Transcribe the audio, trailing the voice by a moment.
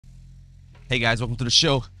Hey guys, welcome to the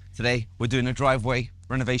show. Today we're doing a driveway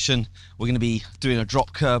renovation. We're going to be doing a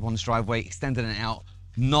drop curb on this driveway, extending it out,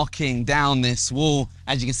 knocking down this wall.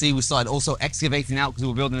 As you can see, we started also excavating out because we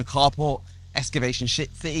were building a carport. Excavation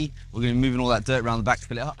shit city. We're going to be moving all that dirt around the back to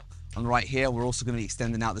fill it up. On the right here, we're also going to be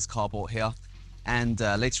extending out this carport here. And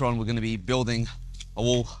later on, we're going to be building a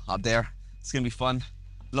wall up there. It's going to be fun.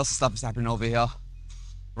 Lots of stuff is happening over here.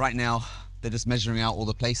 Right now, they're just measuring out all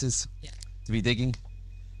the places to be digging.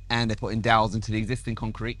 And they're putting dowels into the existing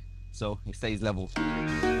concrete so it stays level.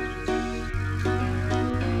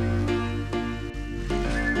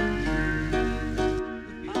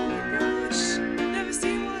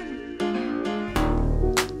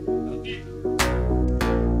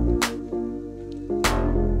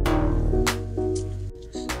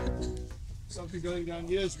 Something going down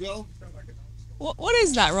here as well. What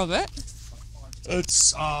is that, Robert?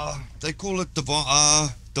 It's they call it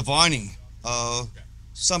divining.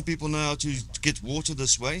 Some people know how to get water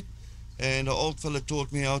this way, and an old fella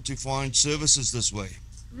taught me how to find services this way.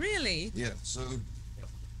 Really? Yeah, so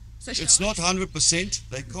So it's not 100%.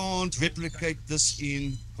 They can't replicate this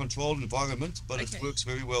in controlled environment, but Okay. it works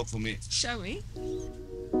very well for me. Show me.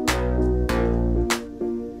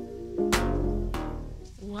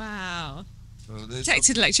 Wow. So there's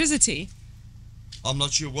Detected electricity. I'm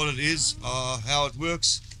not sure what it is, how it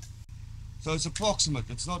works. So it's approximate.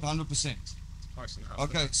 It's not 100%.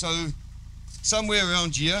 Okay, so somewhere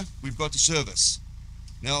around here we've got the service.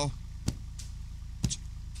 Now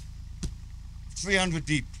 300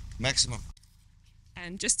 deep maximum.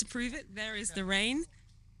 And just to prove it, there is the rain,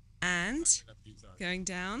 and going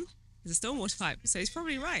down is a stormwater pipe. So he's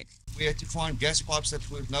probably right. We had to find gas pipes that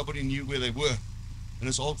nobody knew where they were, and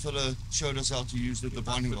this old fella showed us how to use the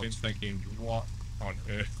divining I've been rods. thinking, what on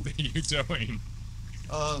earth are you doing?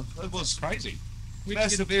 It was Crazy.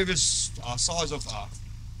 massive areas size of a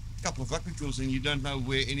couple of rugby fields, and you don't know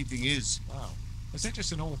where anything is. Wow. Is that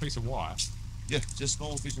just a normal piece of wire? Yeah, just an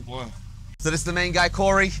old piece of wire. So this is the main guy,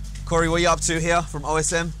 Corey. Corey, what are you up to here from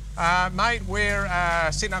OSM? Mate, we're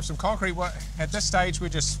setting up some concrete. At this stage, we're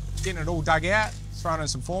just getting it all dug out, throwing in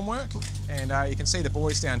some formwork, and you can see the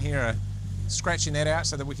boys down here are scratching that out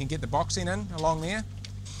so that we can get the boxing in along there.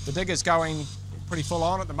 The digger's going pretty full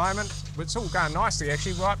on at the moment, but it's all going nicely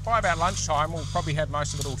actually. By about lunchtime, we'll probably have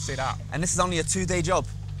most of it all set up. And this is only a 2-day job.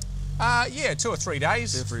 Yeah, 2 or 3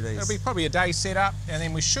 days. 2 or 3 days. It'll be probably a day set up, and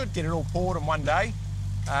then we should get it all poured in one day.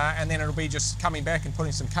 And then it'll be just coming back and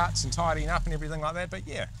putting some cuts and tidying up and everything like that. But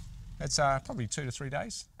yeah, it's probably 2 to 3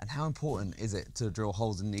 days. And how important is it to drill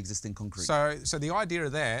holes in the existing concrete? So the idea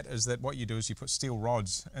of that is that what you do is you put steel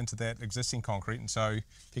rods into that existing concrete. And so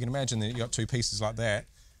if you can imagine that you've got 2 pieces like that.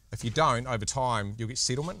 If you don't, over time, you'll get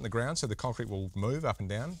settlement in the ground, so the concrete will move up and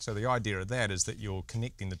down. So the idea of that is that you're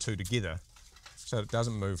connecting the 2 together so it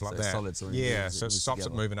doesn't move like it's that. solid, so it yeah, moves- so it moves stops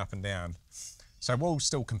together. it moving up and down. So we'll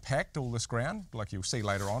still compact all this ground, like you'll see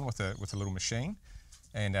later on with a little machine.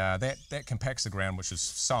 And that compacts the ground, which is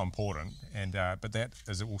so important. And but that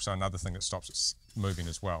is also another thing that stops it moving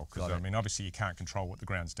as well. Because I mean, obviously you can't control what the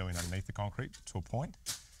ground's doing underneath the concrete to a point.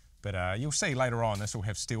 But you'll see later on, this will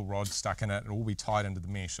have steel rods stuck in it. It'll all be tied into the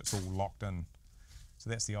mesh. It's all locked in. So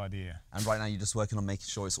that's the idea. And right now you're just working on making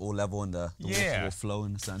sure it's all level and the water Yeah. will flow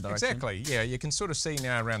in a certain direction? Exactly, yeah. You can sort of see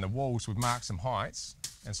now around the walls we've marked some heights.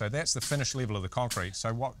 And so that's the finished level of the concrete.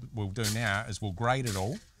 So what we'll do now is we'll grade it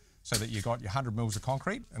all so that you've got your 100 mils of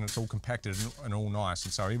concrete and it's all compacted and all nice.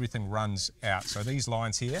 And so everything runs out. So these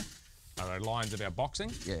lines here are our lines of our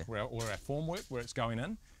boxing or our formwork where it's going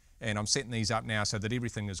in. And I'm setting these up now so that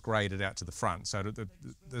everything is graded out to the front. So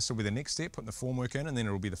this will be the next step, putting the formwork in, and then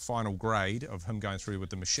it will be the final grade of him going through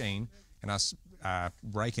with the machine and us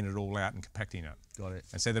breaking it all out and compacting it. Got it.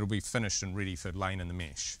 And so that'll be finished and ready for laying in the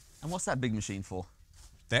mesh. And what's that big machine for?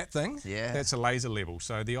 That thing? Yeah. That's a laser level.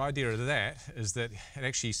 So the idea of that is that it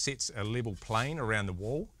actually sets a level plane around the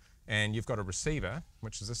wall, and you've got a receiver,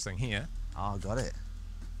 which is this thing here. Oh, got it.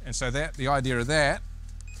 And so the idea of that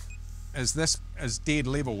is this is dead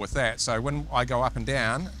level with that. So when I go up and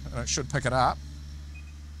down, it should pick it up.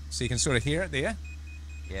 So you can sort of hear it there.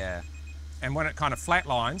 Yeah. And when it kind of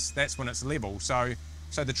flatlines, that's when it's level. So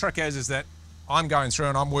the trick is that I'm going through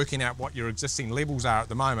and I'm working out what your existing levels are at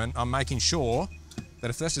the moment. I'm making sure that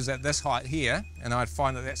if this is at this height here, and I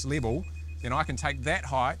find that that's level, then I can take that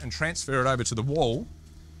height and transfer it over to the wall,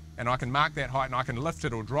 and I can mark that height and I can lift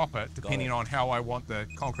it or drop it depending on how I want the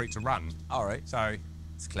concrete to run. All right. So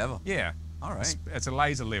It's clever. yeah. All right. It's a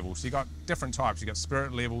laser level. So you've got different types. You've got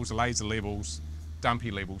spirit levels, laser levels,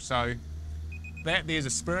 dumpy levels. So there's a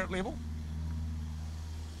spirit level.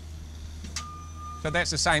 So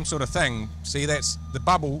that's the same sort of thing. See, that's the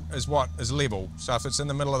bubble is what is level. So if it's in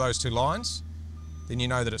the middle of those two lines, then you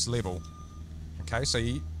know that it's level. Okay, so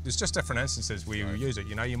there's just different instances where you use it.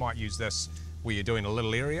 You know, you might use this where you're doing a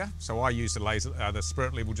little area. So I use the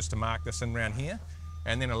spirit level just to mark this in around here.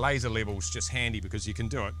 And then a laser level is just handy because you can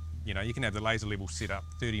do it. You know, you can have the laser level set up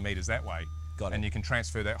 30 metres that way. Got it. And you can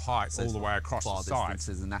transfer that height all the way across the side.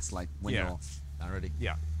 Distances, and that's like when you're already.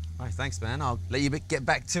 Yeah. All right, thanks, man. I'll let you get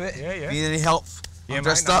back to it. Yeah, yeah. Need any help? Yeah, I'm mate,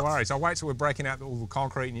 dressed no up. worries. I'll wait till we're breaking out all the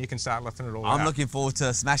concrete and you can start lifting it all out. I'm looking forward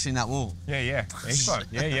to smashing that wall. Yeah, yeah. Excellent.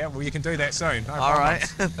 Yeah, yeah. Well, you can do that soon. No All right.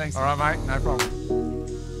 problems. Thanks. All right, mate. No problem.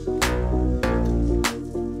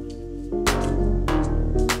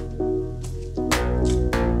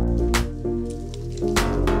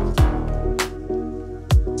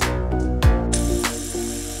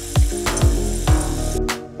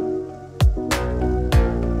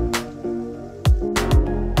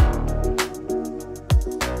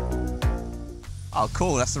 Oh,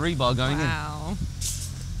 cool. That's the rebar going in. Wow.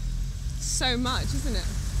 So much, isn't it?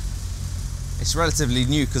 It's relatively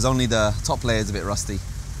new because only the top layer is a bit rusty,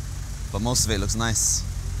 but most of it looks nice.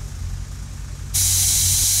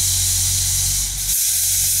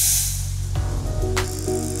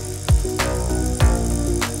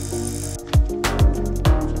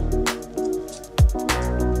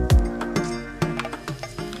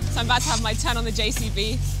 So I'm about to have my turn on the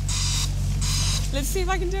JCB. Let's see if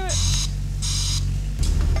I can do it.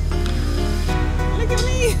 Look at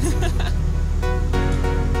me!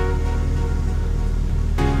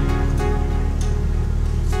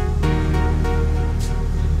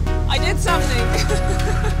 I did something!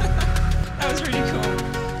 That was really cool.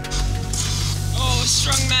 Oh,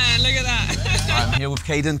 strong man, look at that! I'm here with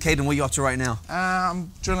Caden. Caden, what are you up to right now?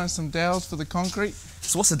 I'm drilling some dowels for the concrete.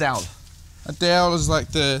 So what's a dowel? A dowel is like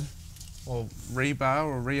the, rebar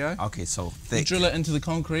or Rio. Okay, so You thick. drill it into the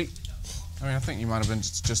concrete. I mean, I think you might have been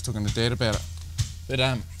just talking to Dad about it. But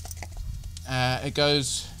it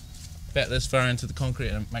goes about this far into the concrete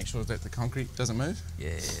and make sure that the concrete doesn't move.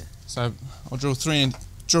 Yeah. So I'll drill three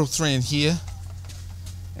in here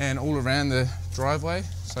and all around the driveway.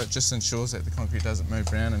 So it just ensures that the concrete doesn't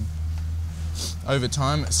move around, and over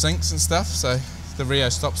time it sinks and stuff. So the Rio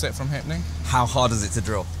stops that from happening. How hard is it to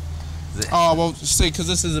drill? Is it... Oh, well, see, because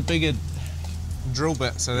this is a bigger drill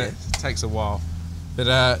bit, so that takes a while.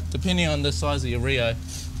 But depending on the size of your Rio,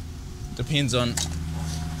 depends on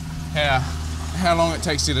how long it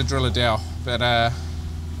takes you to drill a dowel. But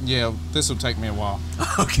yeah, this will take me a while.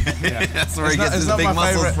 Okay, Yeah. that's where he It's gets his not big my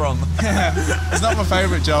muscles favourite. from. It's not my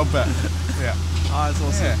favourite job, but yeah. Oh, that's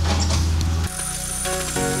awesome. Yeah.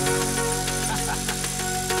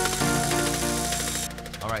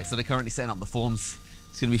 All right, so they're currently setting up the forms.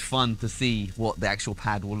 It's going to be fun to see what the actual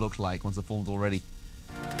pad will look like once the form's all ready.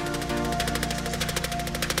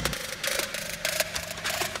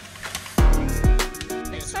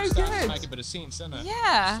 It's so good. Make a bit of sense, doesn't it?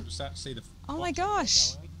 Yeah. Sort of start to see the Oh my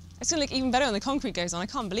gosh. It's gonna look even better when the concrete goes on. I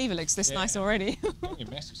can't believe it looks this nice already. a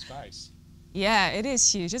massive space. Yeah, it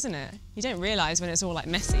is huge, isn't it? You don't realise when it's all like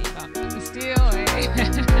messy, but the steel,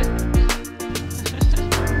 eh?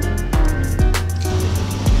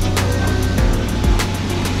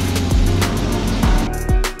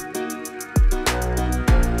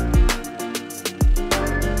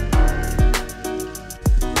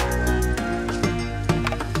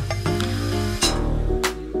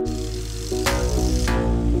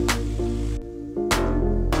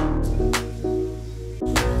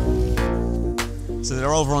 So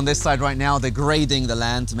they're over on this side right now. They're grading the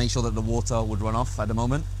land to make sure that the water would run off at the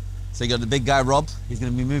moment. So you got the big guy, Rob. He's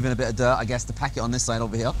going to be moving a bit of dirt, I guess, to pack it on this side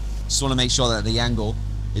over here. Just want to make sure that the angle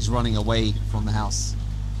is running away from the house.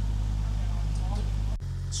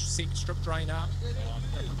 Set your strip drain up,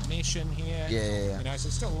 mesh in here. Yeah. You know, so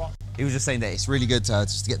it's still a lot. He was just saying that it's really good to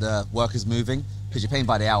just get the workers moving because you're paying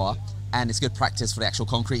by the hour, and it's good practice for the actual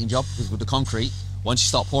concreting job because with the concrete, once you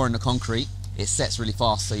start pouring the concrete, it sets really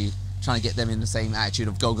fast. So you're trying to get them in the same attitude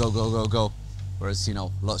of go, go, go, go, go. Whereas, you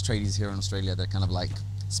know, lots of tradies here in Australia, they're kind of like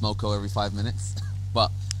smoko every 5 minutes. But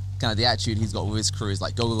kind of the attitude he's got with his crew is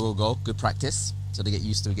like go, go, go, go, good practice. So they get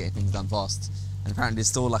used to getting things done fast. And apparently there's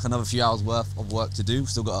still like another few hours worth of work to do.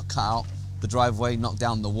 Still got to cut out the driveway, knock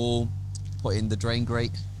down the wall, put in the drain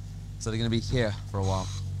grate. So they're gonna be here for a while.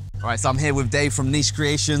 All right, so I'm here with Dave from Niche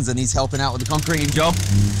Creations and he's helping out with the concreting job.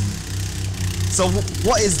 So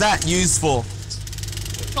what is that used for?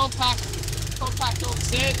 Compact all the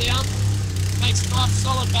sand down, makes a nice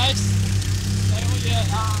solid base.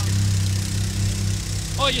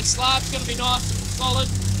 So all your slab's going to be nice and solid,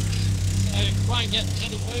 so you won't get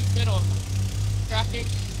any movement or cracking.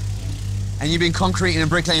 And you've been concreting and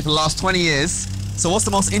bricklaying for the last 20 years. So what's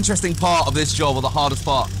the most interesting part of this job, or the hardest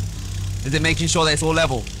part? Is it making sure that it's all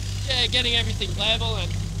level? Yeah, getting everything level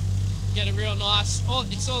and get it real nice.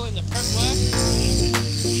 It's all in the prep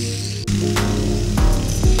work.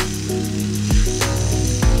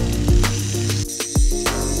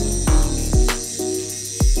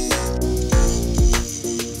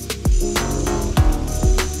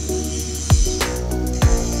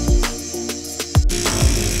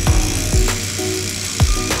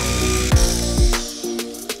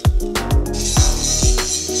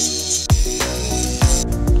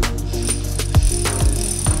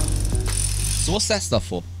 So what's that stuff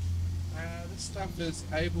for? This stuff is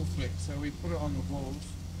able flex, so we put it on the walls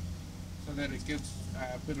so that it gives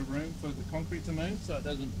a bit of room for the concrete to move, so it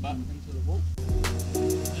doesn't butt into the wall.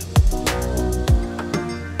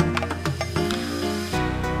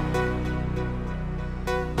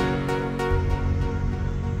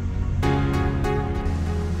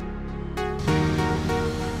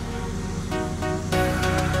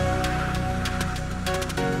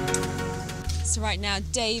 So right now,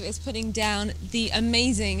 Dave is putting down the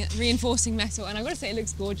amazing reinforcing metal, and I've got to say it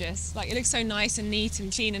looks gorgeous. Like, it looks so nice and neat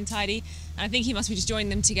and clean and tidy, and I think he must be just joining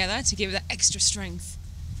them together to give it that extra strength.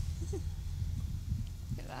 Look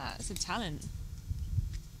at that, it's a talent.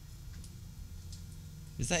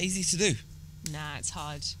 Is that easy to do? Nah, it's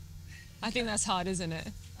hard. I think that's hard, isn't it?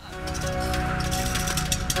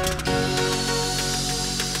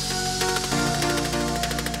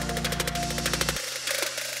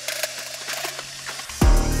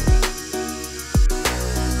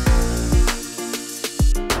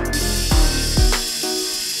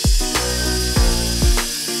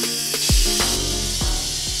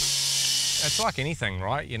 It's like anything,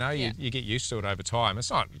 right? You know, Yeah. you get used to it over time. It's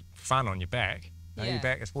not fun on your back. You know, Yeah. your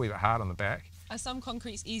back, it's probably a bit hard on the back. Are some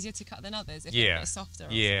concretes easier to cut than others if they're a Yeah, bit softer?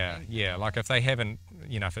 Or yeah, something? yeah. Like if they haven't,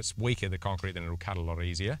 you know, if it's weaker, the concrete, then it'll cut a lot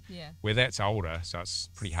easier. Yeah. Where that's older, so it's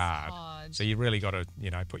pretty hard. hard. So you really got to, you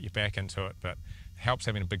know, put your back into it, but it helps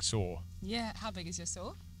having a big saw. Yeah, how big is your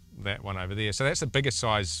saw? That one over there. So that's the biggest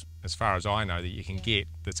size, as far as I know, that you can get.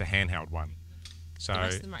 That's a handheld one. So The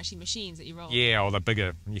rest of them are actually machines that you roll. yeah, or the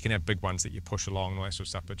bigger. You can have big ones that you push along and all that sort of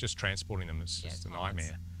stuff, but just transporting them is Yeah, just a it's hard.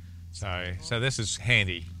 nightmare. So this is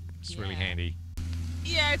handy. It's really Yeah. handy.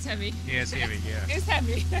 Yeah, it's heavy. Yeah, it's heavy. Yeah. It's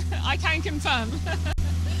heavy. I can confirm.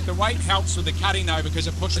 The weight helps with the cutting though, because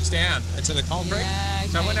it pushes down into the concrete. Yeah,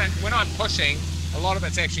 So okay. when I'm pushing, a lot of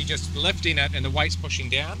it's actually just lifting it and the weight's pushing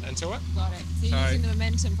down into it. Got it. So you're So- using the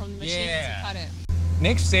momentum from the machine Yeah. to cut it.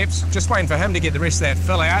 Next step's just waiting for him to get the rest of that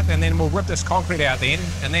fill out, and then we'll rip this concrete out then.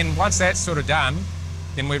 And then once that's sort of done,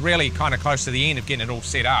 then we're really kind of close to the end of getting it all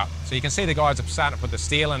set up. So you can see the guys are starting to put the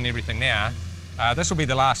steel and everything now. This will be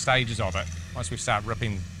the last stages of it once we start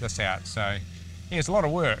ripping this out. So yeah, it's a lot of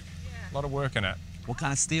work, a lot of work in it. What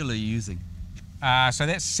kind of steel are you using? So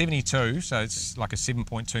that's 72, so it's like a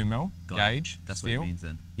 7.2 mil Got it. gauge That's steel. what it means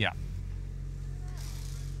then. Yeah.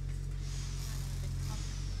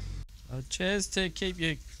 Chairs to get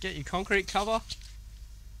your concrete cover,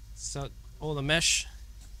 so all the mesh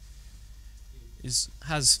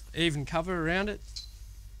has even cover around it.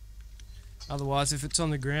 Otherwise, if it's on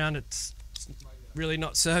the ground, it's really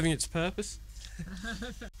not serving its purpose.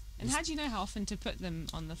 And how do you know how often to put them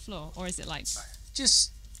on the floor? Or is it like...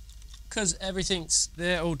 Just because everything's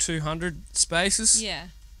there, all 200 spaces. Yeah,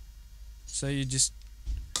 So you just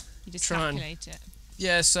you just Try and- calculate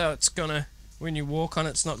it. so it's gonna, when you walk on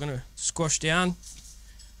it, it's not gonna squash down.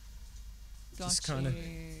 Got Just kinda-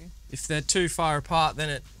 you. If they're too far apart,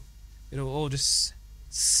 then it'll all just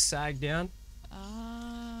sag down.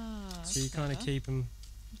 Ah, So you that's kind of clever. keep them,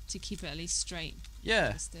 To keep it at least straight. yeah,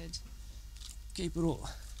 Understood. keep it all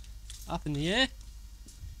up in the air.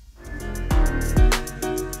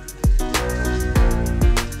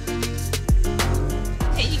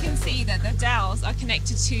 Here you can see that the dowels are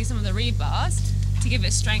connected to some of the rebars to give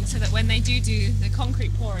it strength so that when they do the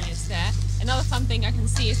concrete pouring, it's there. Another fun thing I can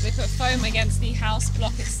see is they put foam against the house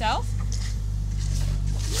block itself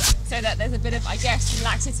so that there's a bit of, I guess,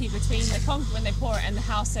 laxity between the concrete when they pour it and the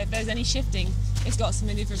house, so if there's any shifting, it's got some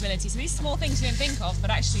maneuverability. So these small things you don't think of, but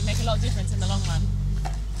actually make a lot of difference in the long run.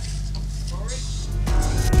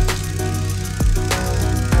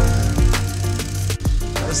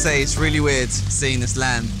 I would say it's really weird seeing this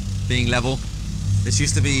land being level. This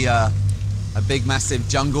used to be a big massive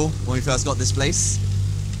jungle when we first got this place,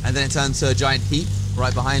 and then it turned to a giant heap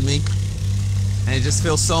right behind me, and it just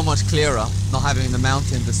feels so much clearer not having the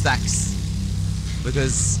mountain, the stacks,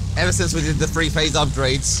 because ever since we did the 3-phase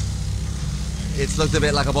upgrades, it's looked a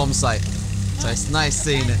bit like a bomb site, so it's nice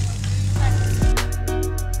seeing it.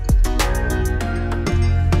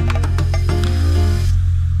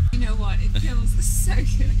 You know what? It feels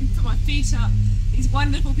feet up. These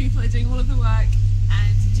wonderful people are doing all of the work,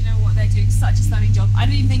 and do you know what? They're doing such a stunning job. I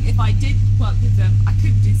don't even think if I did work with them, I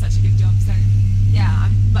couldn't do such a good job. So yeah,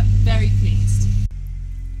 I'm very pleased.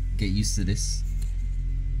 Get used to this.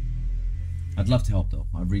 I'd love to help though,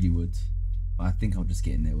 I really would. But I think I'll just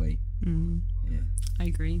get in their way. Yeah. I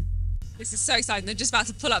agree. This is so exciting. They're just about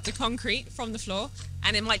to pull up the concrete from the floor,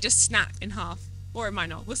 and it might just snap in half, or it might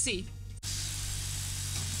not. We'll see.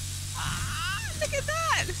 Ah, look at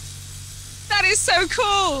that! That is so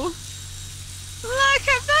cool! Look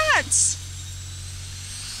at that!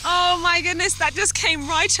 Oh my goodness, that just came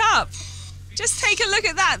right up. Just take a look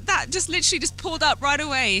at that. That just literally just pulled up right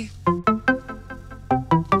away.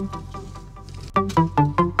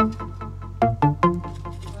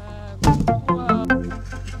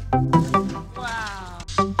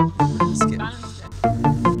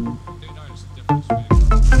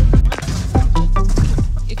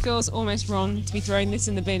 It feels almost wrong to be throwing this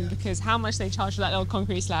in the bin because how much they charge for that little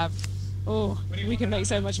concrete slab. Oh, we can make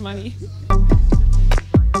so much money.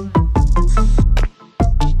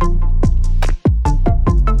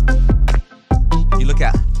 If you look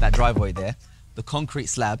at that driveway there, the concrete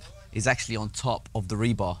slab is actually on top of the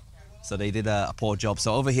rebar. So they did a poor job.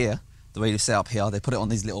 So over here, the way to set up here, they put it on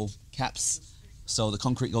these little caps so the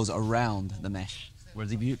concrete goes around the mesh.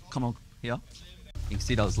 Whereas if you come on here, you can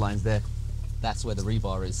see those lines there. That's where the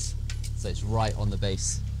rebar is. So it's right on the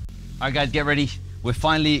base. All right, guys, get ready. We're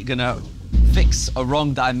finally gonna fix a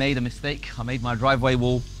wrong that I made a mistake. I made my driveway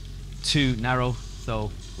wall too narrow,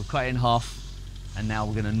 so we'll cut it in half, and now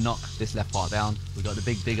we're gonna knock this left part down. We've got the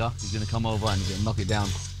big digger, he's gonna come over and he's gonna knock it down.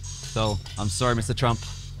 So, I'm sorry, Mr. Trump.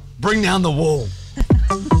 Bring down the wall.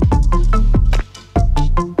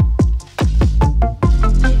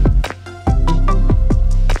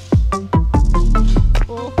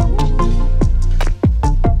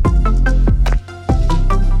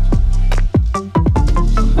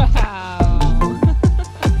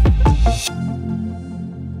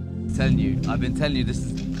 I've been telling you, this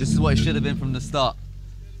is what it should have been from the start.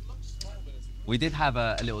 We did have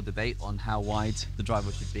a little debate on how wide the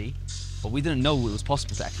driveway should be, but we didn't know it was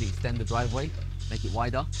possible to actually extend the driveway, make it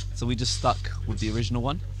wider. So we just stuck with the original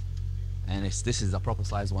one, and this is a proper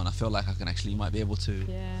size one. I feel like I can actually might be able to.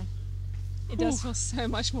 Yeah, it does feel so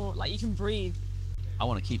much more like you can breathe. I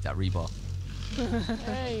want to keep that rebar.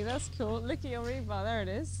 Hey, that's cool. Look at your rebar. There it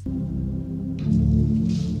is.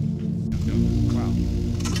 Wow.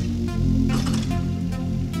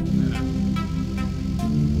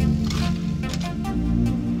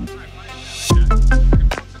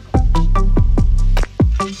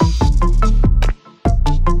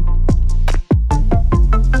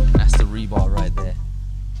 That's the rebar right there.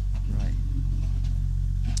 Right.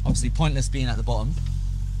 Obviously pointless being at the bottom,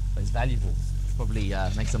 but it's valuable. Probably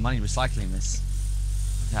make some money recycling this.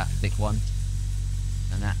 That thick one.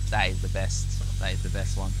 And that is the best. That is the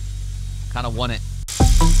best one. Kind of want it.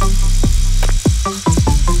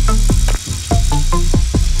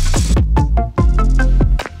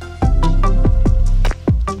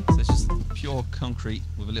 So it's just pure concrete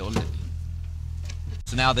with a little lip.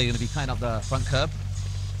 So now they're going to be cutting up the front curb.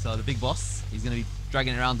 So the big boss, he's going to be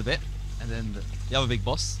dragging it around a bit, and then the other big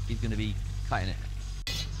boss, he's going to be cutting it.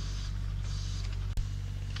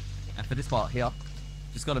 And for this part here,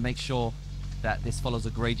 just got to make sure that this follows a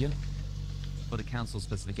gradient for the council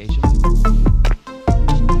specifications.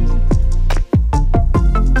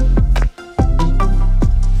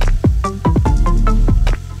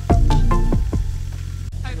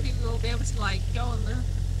 Hopefully we'll be able to like go on the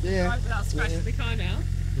drive without scratching the car now.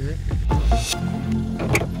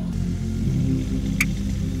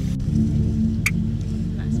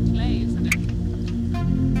 That's clay, isn't it?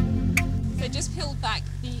 So just peeled back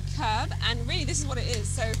the curb, and really this is what it is.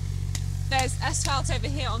 So there's asphalt over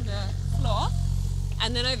here on the floor,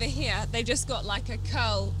 and then over here they've just got like a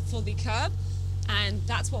curl for the curb, and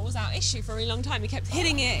that's what was our issue for a really long time. We kept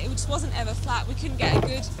hitting it, it just wasn't ever flat. We couldn't get a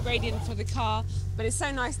good gradient for the car, but it's so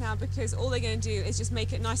nice now because all they're going to do is just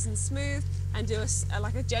make it nice and smooth and do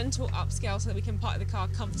like a gentle upscale so that we can park the car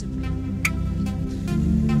comfortably.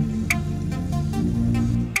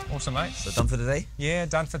 Awesome, mate. So done for today? Yeah,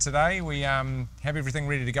 done for today. We have everything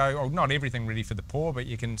ready to go. Well, not everything ready for the pour, but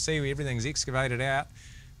you can see everything's excavated out.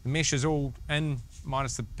 The mesh is all in,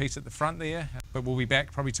 minus the piece at the front there. But we'll be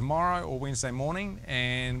back probably tomorrow or Wednesday morning,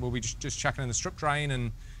 and we'll be just chucking in the strip drain,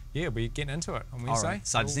 and yeah, we'll be getting into it on Wednesday. Right.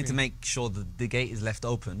 So I just need to make sure that the gate is left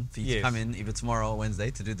open for you to come in either tomorrow or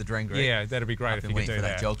Wednesday to do the drain grade. Yeah, that'd be great if you could do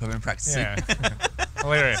that. I've been waiting for that joke. I've been practicing. Yeah,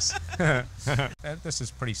 hilarious. This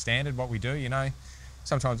is pretty standard what we do, you know.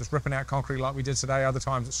 Sometimes it's ripping out concrete like we did today. Other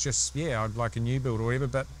times it's just, yeah, I'd like a new build or whatever.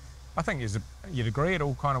 But I think you'd agree it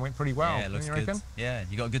all kind of went pretty well. Yeah, it looks you good. reckon? Yeah,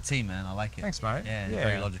 you got a good team, man. I like it. Thanks, mate. Yeah, Yeah.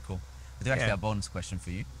 very logical. We do actually Yeah. have a bonus question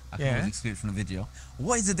for you. I can Yeah. always exclude it from the video.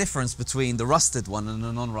 What is the difference between the rusted one and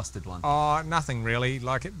the non-rusted one? Oh, nothing really.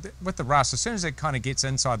 Like with the rust, as soon as it kind of gets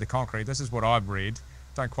inside the concrete, this is what I've read.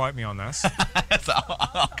 Don't quote me on this. So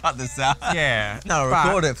I'll cut this out. Yeah. No, but-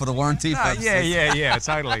 record it for the warranty No, purposes. yeah,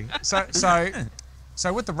 totally.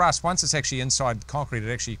 So with the rust, once it's actually inside concrete,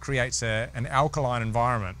 it actually creates an alkaline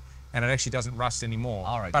environment, and it actually doesn't rust anymore.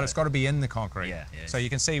 All right, but got it's it. got to be in the concrete. Yeah. So you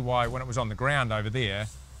can see why when it was on the ground over there,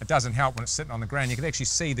 it doesn't help when it's sitting on the ground. You can actually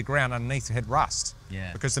see the ground underneath had rust.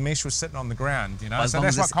 Yeah. Because the mesh was sitting on the ground, you know. But as So long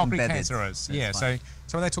that's as what it's concrete embedded, cancer is. then Yeah. it's So fine.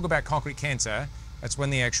 when they talk about concrete cancer, it's when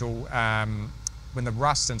the actual when the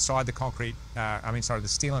rust inside the concrete, the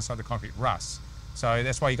steel inside the concrete rusts. So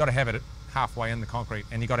that's why you got to have it halfway in the concrete,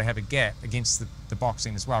 and you got to have a gap against the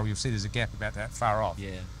boxing as well. You'll see there's a gap about that far off.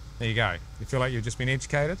 Yeah. There you go. You feel like you've just been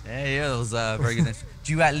educated? Yeah, that was very good.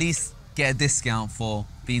 Do you at least get a discount for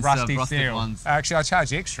being served Rusty rusted steel. ones? Actually, I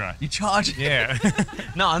charge extra. You charge? Yeah.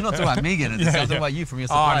 No, I'm not talking about me getting a discount. I'm talking about you from your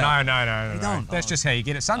Oh, supplier. no. You don't? That's Oh. just how you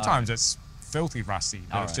get it. Sometimes it's filthy rusty, but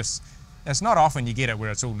it's Alright. just, it's not often you get it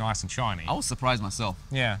where it's all nice and shiny. I was surprised myself.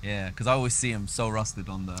 Yeah. Yeah, because I always see them so rusted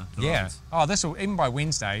on the Yeah. roads. Oh, this will, even by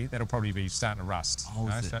Wednesday, that'll probably be starting to rust. Oh,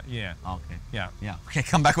 is it? So, yeah. Oh, okay. Yeah. Yeah. Okay,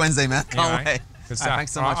 come back Wednesday, man. Can't Yeah, mate. wait. Good All right, stuff.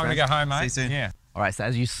 thanks so All right, much, I'm man. gonna go home, mate. See you soon. Yeah. All right, so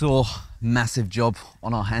as you saw, massive job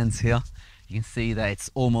on our hands here. You can see that it's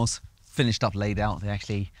almost finished up, laid out. They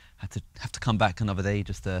actually have to come back another day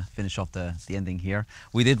just to finish off the ending here.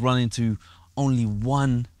 We did run into only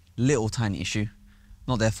one little tiny issue.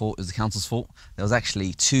 Not their fault, it was the council's fault. There was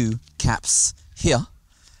actually 2 caps here,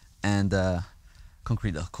 and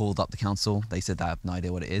concrete called up the council. They said they have no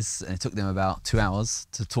idea what it is, and it took them about 2 hours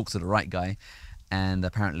to talk to the right guy. And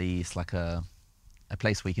apparently it's like a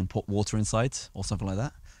place where you can put water inside or something like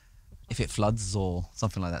that if it floods or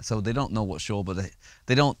something like that. So they don't know what's sure, but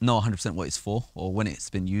they don't know 100% what it's for or when it's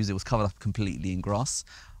been used. It was covered up completely in grass,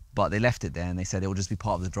 but they left it there, and they said it will just be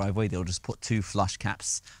part of the driveway. They'll just put 2 flush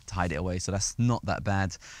caps to hide it away. So that's not that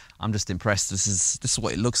bad. I'm just impressed. This is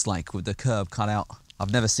what it looks like with the curb cut out.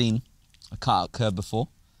 I've never seen a cut out curb before.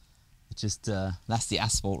 It's just, that's the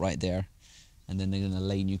asphalt right there. And then they're gonna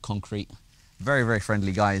lay new concrete. Very, very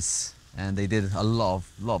friendly guys. And they did a lot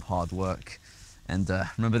of hard work. And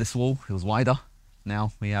remember this wall? It was wider.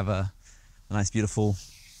 Now we have a nice, beautiful,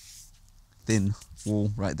 thin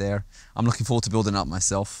wall right there. I'm looking forward to building it up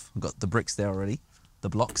myself. I've got the bricks there already, the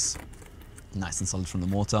blocks, nice and solid from the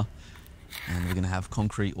mortar. And we're gonna have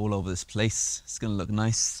concrete all over this place. It's gonna look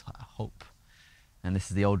nice, I hope. And this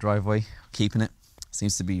is the old driveway, keeping it.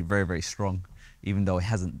 Seems to be very, very strong, even though it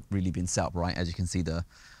hasn't really been set up right. As you can see, the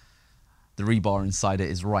rebar inside it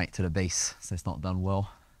is right to the base, so it's not done well.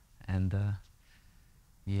 And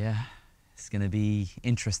yeah, it's gonna be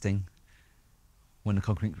interesting when the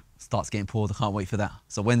concrete starts getting poured. I can't wait for that.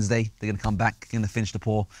 So Wednesday, they're gonna come back, gonna finish the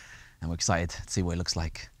pour, and we're excited to see what it looks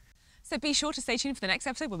like. So be sure to stay tuned for the next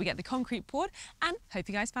episode where we get the concrete poured, and hope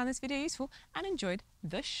you guys found this video useful and enjoyed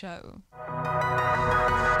the show.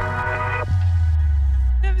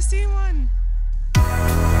 Never seen one.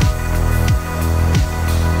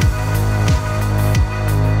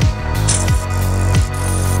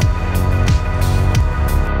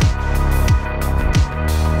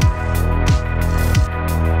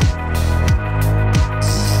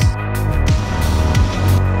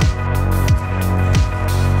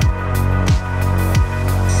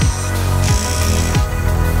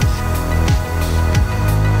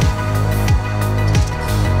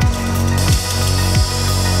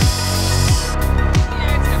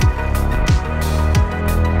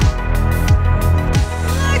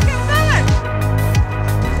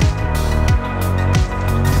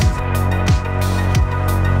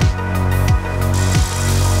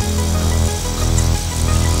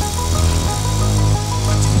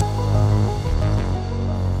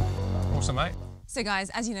 Awesome, mate. So guys,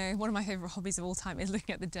 as you know, one of my favourite hobbies of all time is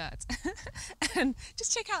looking at the dirt. And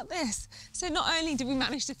just check out this. So not only did we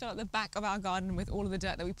manage to fill up the back of our garden with all of the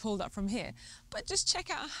dirt that we pulled up from here, but just check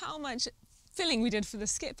out how much filling we did for the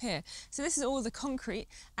skip here. So this is all the concrete,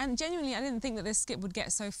 and genuinely I didn't think that this skip would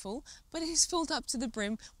get so full, but it is filled up to the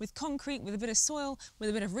brim with concrete, with a bit of soil, with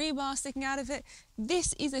a bit of rebar sticking out of it.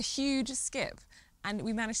 This is a huge skip, and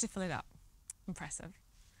we managed to fill it up. Impressive.